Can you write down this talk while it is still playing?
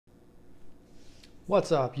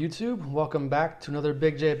What's up, YouTube? Welcome back to another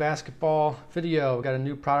Big J basketball video. We got a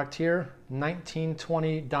new product here,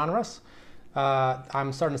 1920 Donruss.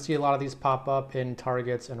 I'm starting to see a lot of these pop up in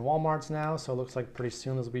Targets and Walmarts now, so it looks like pretty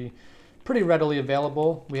soon those will be pretty readily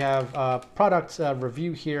available. We have product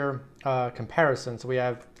review here, comparison. So we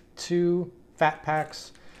have 2 fat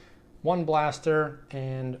packs, 1 blaster,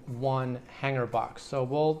 and 1 hanger box. So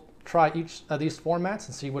we'll try each of these formats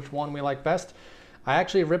and see which one we like best. I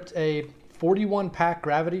actually ripped a 41 pack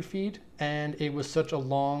gravity feed, and it was such a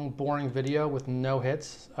long, boring video with no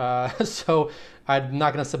hits. So I'm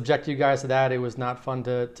not going to subject you guys to that. It was not fun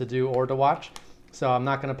to do or to watch. So I'm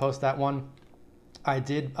not going to post that one. I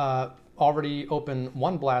did already open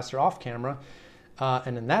 1 blaster off camera,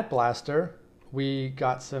 and in that blaster, we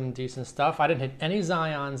got some decent stuff. I didn't hit any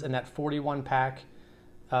Zions in that 41 pack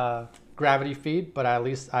gravity feed, but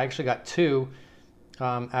I actually got 2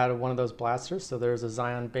 out of one of those blasters. So there's a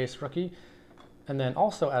Zion base rookie. And then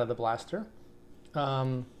also out of the blaster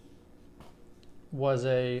was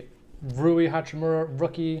a Rui Hachimura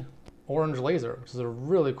rookie orange laser, which is a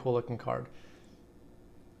really cool looking card.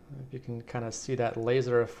 If you can kind of see that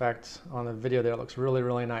laser effect on the video there, it looks really,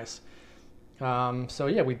 really nice. So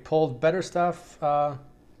yeah, we pulled better stuff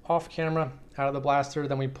off camera out of the blaster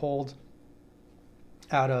than we pulled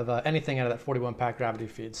out of anything out of that 41 pack gravity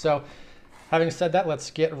feed. So having said that,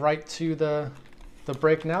 let's get right to the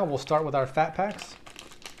break now. We'll start with our fat packs.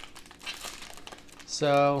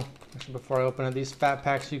 So actually, before I open it, these fat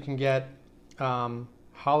packs you can get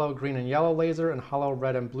hollow green and yellow laser and hollow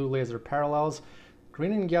red and blue laser parallels.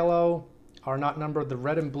 Green and yellow are not numbered. The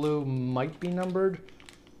red and blue might be numbered.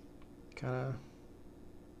 Kind of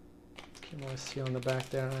can't really see on the back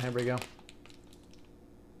there. Here we go.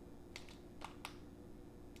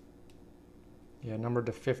 Yeah, numbered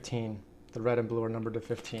to 15. The red and blue are numbered to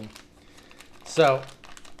 15. So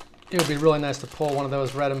it would be really nice to pull one of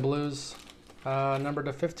those red and blues numbered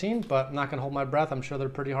to 15, but I'm not going to hold my breath. I'm sure they're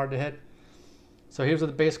pretty hard to hit. So here's what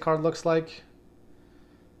the base card looks like.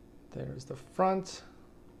 There's the front,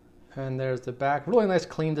 and there's the back. Really nice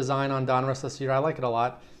clean design on Donruss this year. I like it a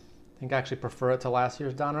lot. I think I actually prefer it to last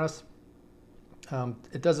year's Donruss.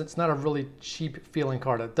 It's not a really cheap feeling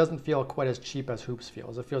card. It doesn't feel quite as cheap as Hoops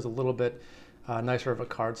feels. It feels a little bit nicer of a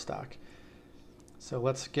card stock. So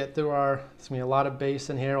let's get through there's going to be a lot of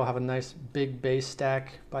base in here. We'll have a nice big base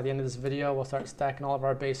stack by the end of this video. We'll start stacking all of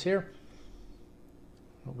our base here.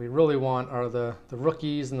 What we really want are the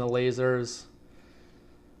rookies and the lasers.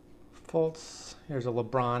 Fultz. Here's a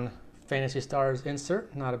LeBron Fantasy Stars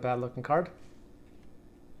insert. Not a bad looking card.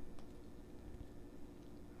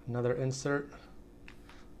 Another insert.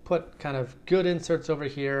 Put kind of good inserts over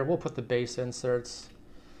here. We'll put the base inserts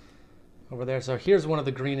over there. So here's one of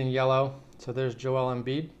the green and yellow. So there's Joel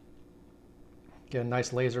Embiid. Get a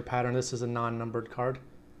nice laser pattern. This is a non-numbered card.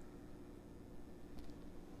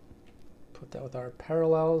 Put that with our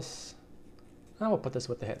parallels. And we'll put this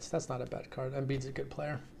with the hits. That's not a bad card. Embiid's a good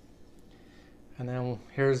player. And then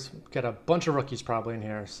get a bunch of rookies probably in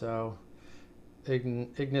here. So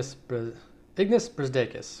Ignis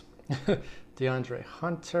Brazdeikis, DeAndre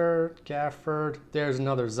Hunter, Gafford. There's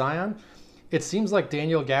another Zion. It seems like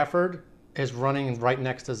Daniel Gafford is running right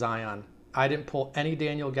next to Zion. I didn't pull any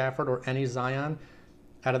Daniel Gafford or any Zion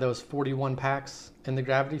out of those 41 packs in the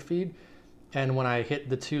gravity feed. And when I hit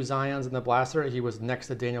the 2 Zions in the blaster, he was next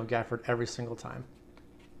to Daniel Gafford every single time.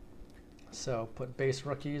 So put base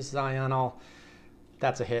rookies, Zion,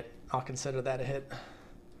 that's a hit. I'll consider that a hit.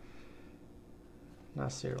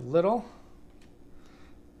 Nasir Little.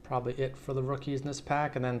 Probably it for the rookies in this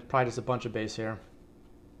pack. And then probably just a bunch of base here.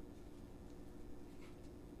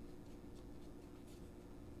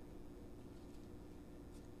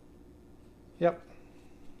 Yep.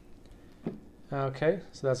 Okay,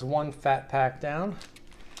 so that's 1 fat pack down.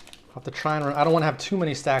 I'll have to try and I don't want to have too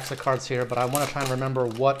many stacks of cards here, but I want to try and remember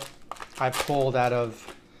what I pulled out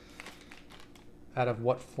of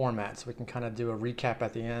what format, so we can kind of do a recap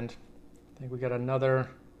at the end. I think we got another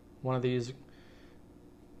one of these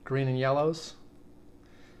green and yellows.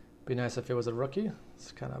 Be nice if it was a rookie.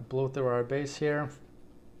 Let's kind of blow through our base here.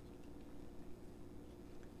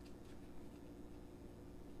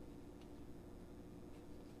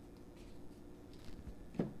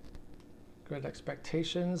 Great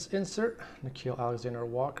Expectations insert, Nickeil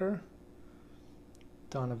Alexander-Walker,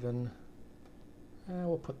 Donovan, and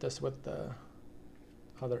we'll put this with the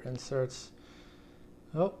other inserts.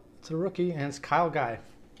 Oh, it's a rookie, and it's Kyle Guy.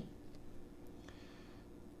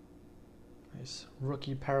 Nice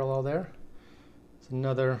rookie parallel there. It's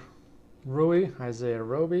another Rui, Isaiah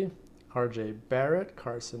Roby, RJ Barrett,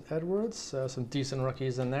 Carson Edwards, some decent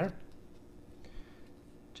rookies in there.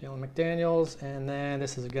 Jalen McDaniels, and then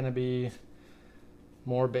this is going to be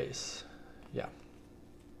more base. Yeah.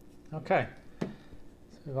 Okay. So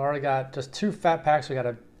we've already got just 2 fat packs. We got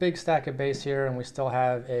a big stack of base here, and we still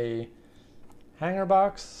have a hanger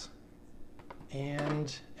box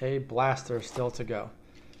and a blaster still to go.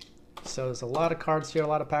 So there's a lot of cards here, a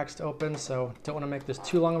lot of packs to open, so don't want to make this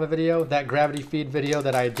too long of a video. That gravity feed video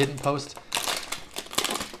that I didn't post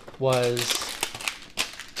was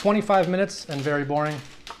 25 minutes and very boring.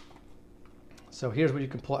 So here's what you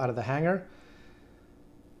can pull out of the hanger.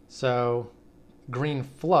 So green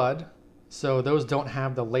flood, so those don't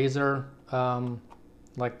have the laser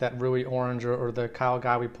like that Rui orange or the Kyle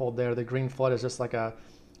guy we pulled there. The green flood is just like a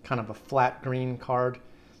kind of a flat green card.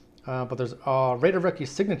 But there's Raider Rookie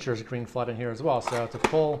Signatures green flood in here as well. So to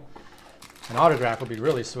pull an autograph would be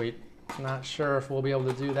really sweet. Not sure if we'll be able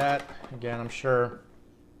to do that. Again, I'm sure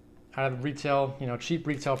out of retail, you know, cheap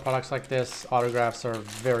retail products like this, autographs are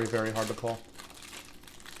very, very hard to pull.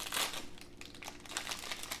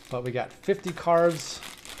 But we got 50 cards,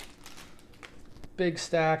 big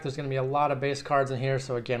stack. There's going to be a lot of base cards in here.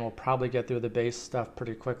 So again, we'll probably get through the base stuff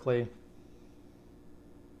pretty quickly.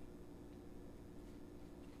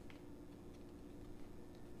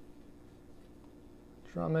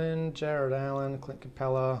 Drummond, Jared Allen, Clint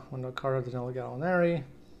Capella, Wendell Carter, Danilo Gallinari,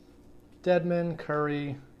 Dedmon,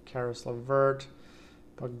 Curry, Karis LeVert,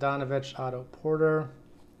 Bogdanovich, Otto Porter,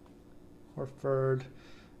 Horford.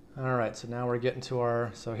 All right, so now we're getting to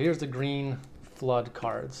our, so here's the green flood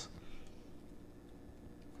cards.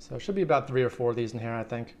 So it should be about 3 or 4 of these in here, I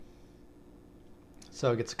think.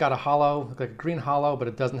 So it's got a hollow, like a green hollow, but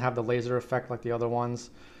it doesn't have the laser effect like the other ones.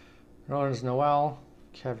 Nerlens Noel,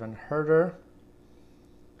 Kevin Huerter.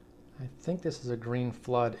 I think this is a green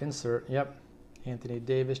flood insert. Yep. Anthony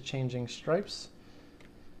Davis changing stripes.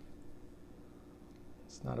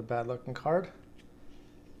 It's not a bad looking card.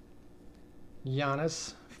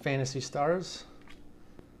 Giannis, Fantasy Stars.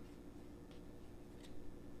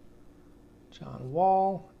 John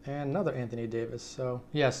Wall, and another Anthony Davis. So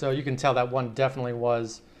yeah, so you can tell that one definitely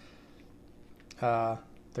was the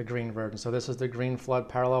green version. So this is the green flood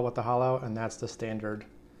parallel with the hollow, and that's the standard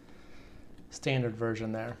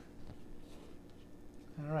version there.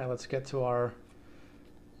 All right, let's get to our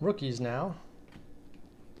rookies now.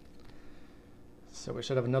 So we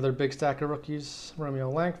should have another big stack of rookies. Romeo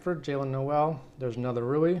Langford, Jalen Noel. There's another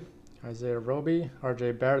Rui, Isaiah Roby,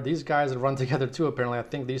 RJ Barrett. These guys have run together too, apparently. I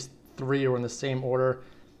think these 3 were in the same order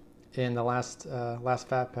in the last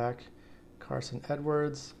fat pack. Carson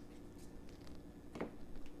Edwards.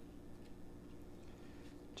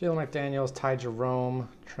 Jalen McDaniels, Ty Jerome,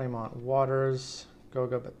 Tremont Waters,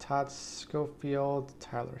 Goga Batats, Schofield,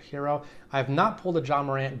 Tyler Hero. I have not pulled a John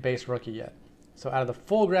Morant base rookie yet. So out of the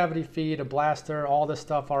full gravity feed, a blaster, all this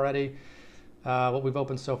stuff already, what we've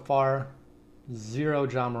opened so far, 0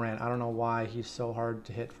 John Morant. I don't know why he's so hard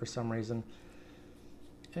to hit for some reason.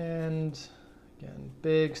 And again,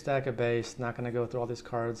 big stack of base. Not going to go through all these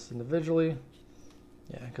cards individually.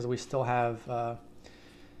 Yeah, because we still have an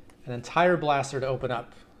entire blaster to open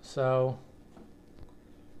up. So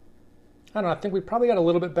I don't know, I think we probably got a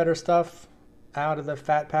little bit better stuff out of the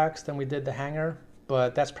fat packs than we did the hanger,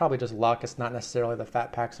 but that's probably just luck. It's not necessarily the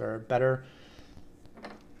fat packs are better.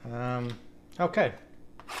 Okay,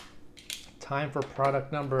 time for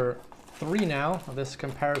product number 3 now of this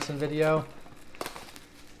comparison video.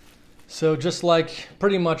 So just like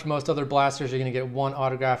pretty much most other blasters, you're going to get 1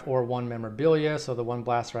 autograph or 1 memorabilia. So the one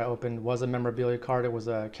blaster I opened was a memorabilia card. It was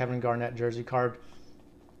a Kevin Garnett jersey card.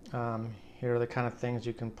 Here are the kind of things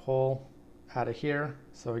you can pull out of here.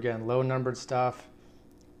 So again, low numbered stuff,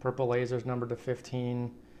 purple lasers numbered to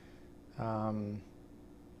 15,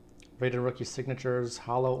 Raider Rookie Signatures,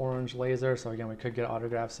 hollow orange laser. So again, we could get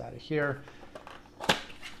autographs out of here,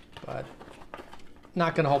 but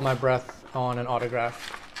not going to hold my breath on an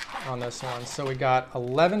autograph on this one. So we got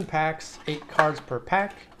 11 packs, 8 cards per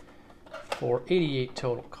pack for 88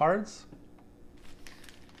 total cards.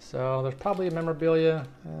 So there's probably a memorabilia.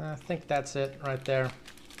 I think that's it right there.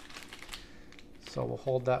 So we'll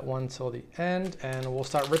hold that one till the end, and we'll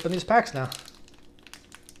start ripping these packs now.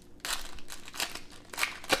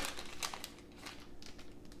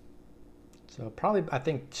 So probably, I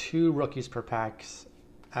think, 2 rookies per packs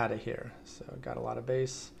out of here. So got a lot of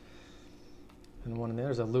base. And one in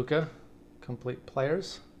there is a Luka, complete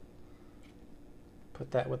players.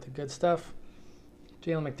 Put that with the good stuff.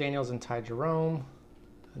 Jalen McDaniels and Ty Jerome.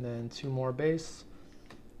 And then 2 more base.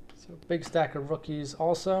 So big stack of rookies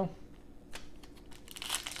also.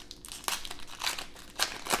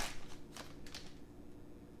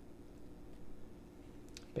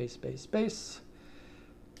 Base, base, base.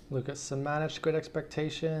 Lucas Samanich, Great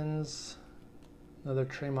Expectations. Another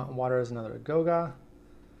Tremont Waters, another Goga.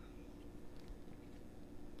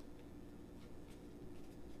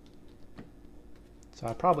 So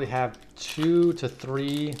I probably have 2 to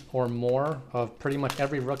 3 or more of pretty much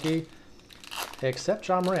every rookie except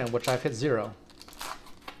John Moran, which I've hit 0.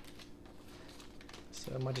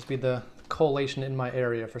 So it might just be the collation in my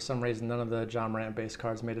area. For some reason, none of the John Moran base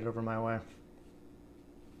cards made it over my way.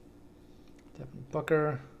 Devin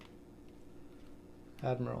Booker,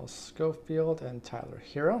 Admiral Schofield, and Tyler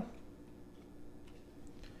Hero.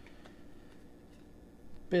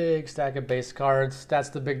 Big stack of base cards. That's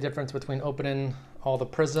the big difference between opening all the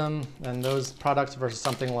Prism and those products versus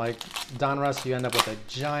something like Donruss. You end up with a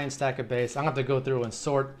giant stack of base. I'm gonna have to go through and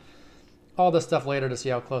sort all this stuff later to see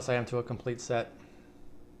how close I am to a complete set.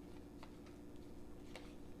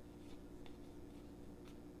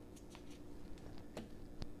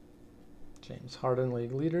 James Harden,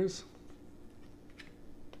 League Leaders.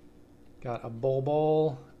 Got a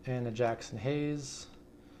Bol and a Jackson Hayes.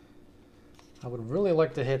 I would really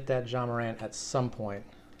like to hit that John Morant at some point.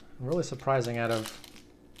 Really surprising, out of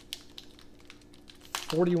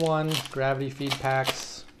 41 gravity feed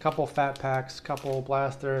packs, couple fat packs, couple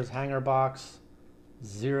blasters, hanger box,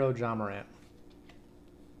 0 John Morant.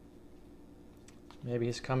 Maybe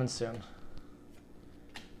he's coming soon.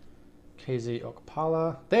 KZ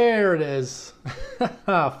Okpala. There it is.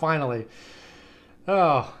 Finally.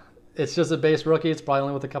 Oh, it's just a base rookie. It's probably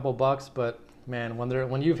only with a couple bucks, but man,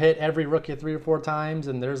 when you've hit every rookie 3 or 4 times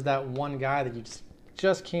and there's that one guy that you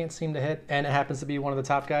just can't seem to hit, and it happens to be one of the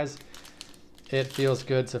top guys, it feels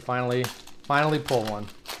good to finally pull one.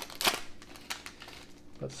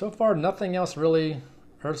 But so far, nothing else really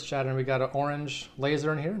earth-shattering. We got an orange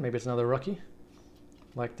laser in here. Maybe it's another rookie,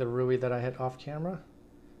 like the Rui that I hit off camera.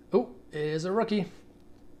 Oh, it is a rookie.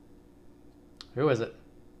 Who is it?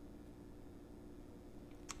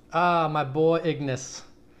 Ah, my boy Ignis.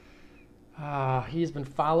 Ah, he's been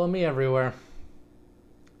following me everywhere.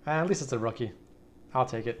 At least it's a rookie. I'll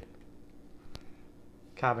take it.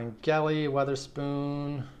 Kabengele,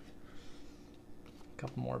 Weatherspoon. A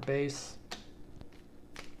couple more base.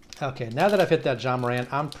 Okay, now that I've hit that John Morant,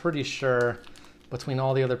 I'm pretty sure between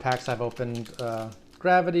all the other packs I've opened,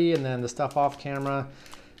 Gravity and then the stuff off camera,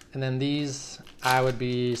 and then these, I would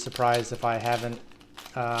be surprised if I haven't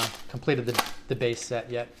completed the base set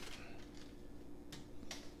yet.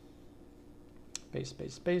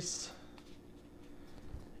 Base.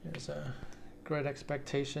 Here's a Great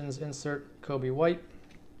Expectations insert, Kobe White,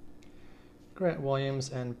 Grant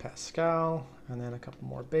Williams, and Pascal, and then a couple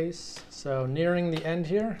more base. So nearing the end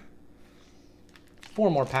here.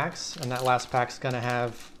 4 more packs, and that last pack's gonna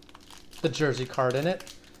have the jersey card in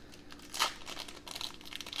it.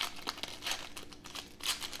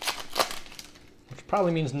 Which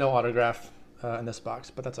probably means no autograph in this box,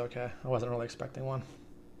 but that's okay. I wasn't really expecting one.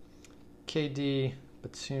 KD,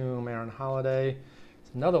 Batum, Aaron Holiday.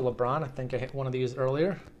 Another LeBron. I think I hit one of these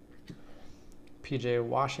earlier. PJ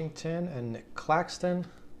Washington and Nick Claxton.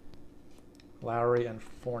 Lowry and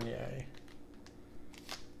Fournier.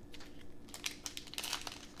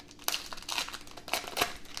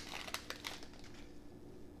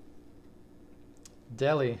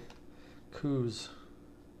 Delhi, Kuz,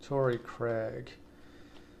 Torrey Craig.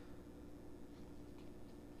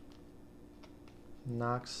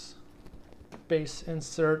 Knox base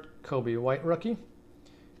insert, Kobe White rookie.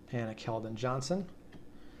 And a Keldon Johnson.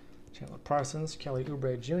 Chandler Parsons, Kelly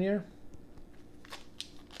Oubre Jr.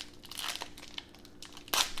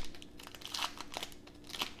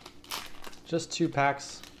 Just 2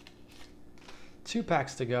 packs. 2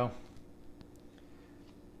 packs to go.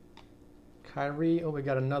 Kyrie, oh, we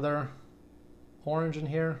got another orange in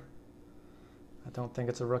here. I don't think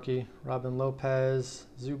it's a rookie. Robin Lopez,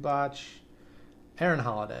 Zubac, Aaron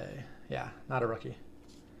Holiday. Yeah, not a rookie.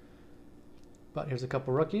 But here's a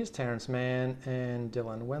couple rookies, Terrence Mann and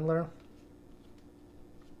Dylan Windler.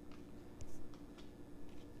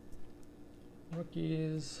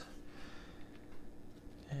 Rookies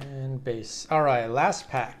and base. All right, last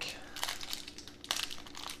pack.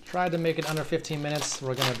 Tried to make it under 15 minutes.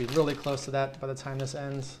 We're gonna be really close to that by the time this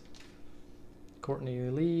ends. Courtney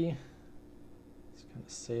Lee. Just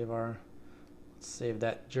gonna save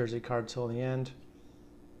that jersey card till the end.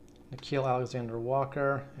 Nikhil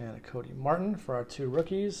Alexander-Walker and a Cody Martin for our 2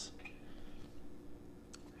 rookies.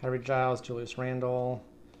 Harry Giles, Julius Randle,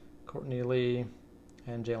 Courtney Lee,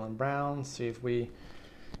 and Jaylen Brown. See if we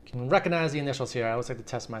can recognize the initials here. I always like to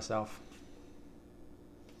test myself.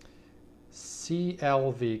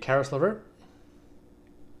 CLV, Karis LeVert.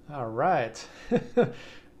 All right.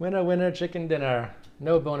 Winner, winner, chicken dinner.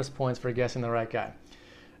 No bonus points for guessing the right guy.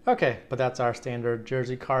 Okay, but that's our standard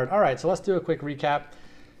jersey card. All right, so let's do a quick recap.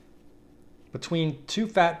 Between 2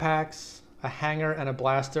 fat packs, a hanger, and a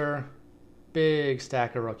blaster, big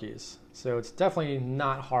stack of rookies. So it's definitely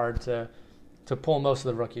not hard to pull most of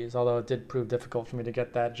the rookies, although it did prove difficult for me to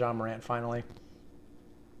get that John Morant finally.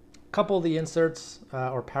 A couple of the inserts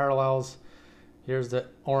or parallels. Here's the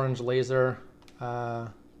orange laser.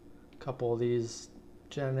 Couple of these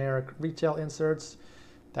generic retail inserts.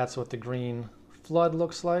 That's what the green flood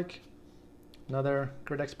looks like. Another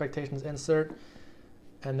Great Expectations insert.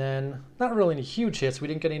 And then not really any huge hits. We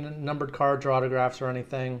didn't get any numbered cards or autographs or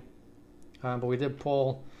anything. But we did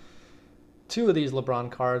pull 2 of these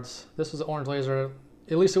LeBron cards. This was an orange laser.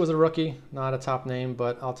 At least it was a rookie, not a top name,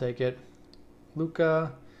 but I'll take it.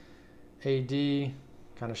 Luka, AD,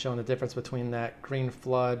 kind of showing the difference between that green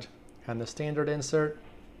flood and the standard insert.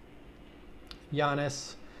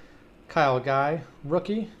 Giannis, Kyle Guy,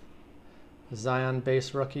 rookie. Zion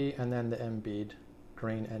base rookie, and then the Embiid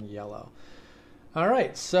green and yellow. All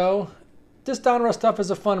right, so this Donruss stuff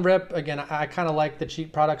is a fun rip. Again, I kind of like the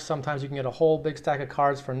cheap products. Sometimes you can get a whole big stack of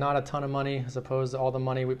cards for not a ton of money, as opposed to all the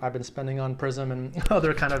money I've been spending on Prism and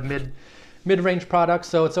other kind of mid-range products.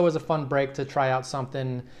 So it's always a fun break to try out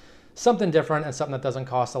something different and something that doesn't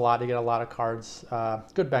cost a lot to get a lot of cards.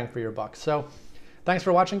 Good bang for your buck. So thanks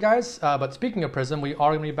for watching, guys. But speaking of Prism, we are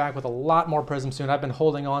going to be back with a lot more Prism soon. I've been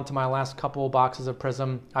holding on to my last couple boxes of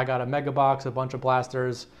Prism. I got a mega box, a bunch of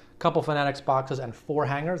blasters, couple Fanatics boxes, and 4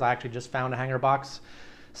 hangers. I actually just found a hanger box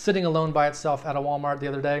sitting alone by itself at a Walmart the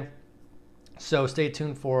other day. So stay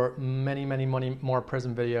tuned for many more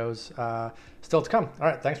Prism videos still to come. All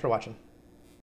right, thanks for watching.